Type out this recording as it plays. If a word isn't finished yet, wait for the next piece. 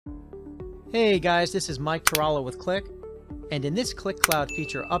Hey guys, this is Mike Tarallo with Qlik, and in this Qlik Cloud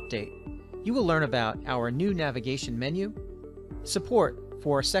Feature update, you will learn about our new navigation menu, support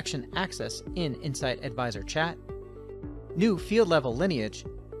for section access in Insight Advisor Chat, new field-level lineage,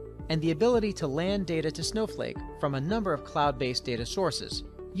 and the ability to land data to Snowflake from a number of cloud-based data sources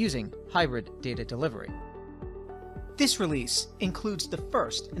using hybrid data delivery. This release includes the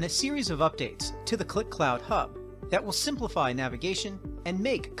first in a series of updates to the Qlik Cloud Hub that will simplify navigation and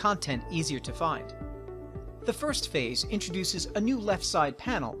make content easier to find. The first phase introduces a new left side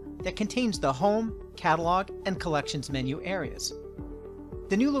panel that contains the Home, Catalog, and Collections menu areas.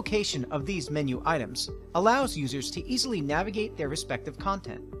 The new location of these menu items allows users to easily navigate their respective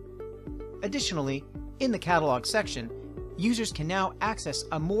content. Additionally, in the Catalog section, users can now access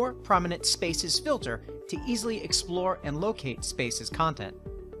a more prominent Spaces filter to easily explore and locate Spaces content.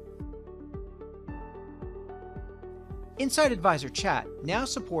 Insight Advisor Chat now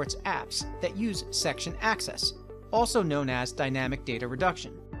supports apps that use section access, also known as dynamic data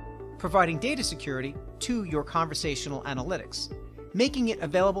reduction, providing data security to your conversational analytics, making it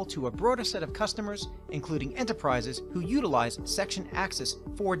available to a broader set of customers, including enterprises who utilize section access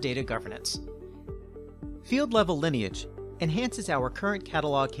for data governance. Field-level lineage enhances our current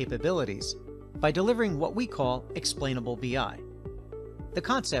catalog capabilities by delivering what we call explainable BI, the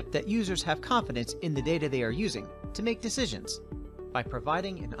concept that users have confidence in the data they are using to make decisions by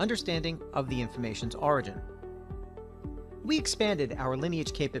providing an understanding of the information's origin. We expanded our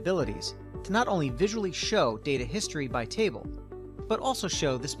lineage capabilities to not only visually show data history by table, but also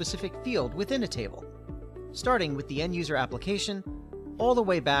show the specific field within a table, starting with the end-user application all the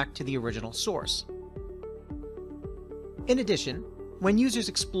way back to the original source. In addition, when users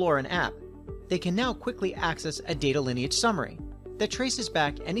explore an app, they can now quickly access a data lineage summary that traces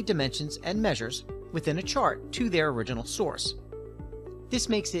back any dimensions and measures within a chart to their original source. This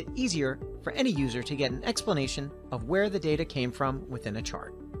makes it easier for any user to get an explanation of where the data came from within a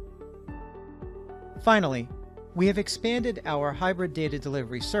chart. Finally, we have expanded our hybrid data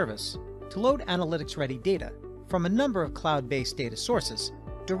delivery service to load analytics-ready data from a number of cloud-based data sources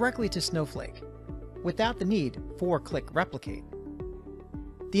directly to Snowflake, without the need for Qlik Replicate.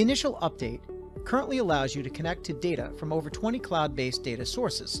 The initial update currently allows you to connect to data from over 20 cloud-based data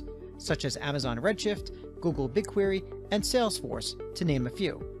sources, such as Amazon Redshift, Google BigQuery, and Salesforce, to name a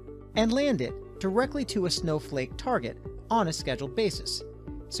few, and land it directly to a Snowflake target on a scheduled basis,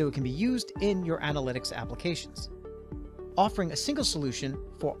 so it can be used in your analytics applications, offering a single solution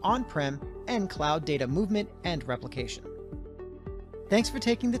for on-prem and cloud data movement and replication. Thanks for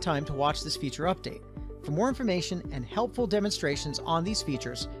taking the time to watch this feature update. For more information and helpful demonstrations on these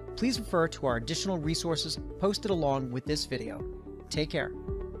features, please refer to our additional resources posted along with this video. Take care.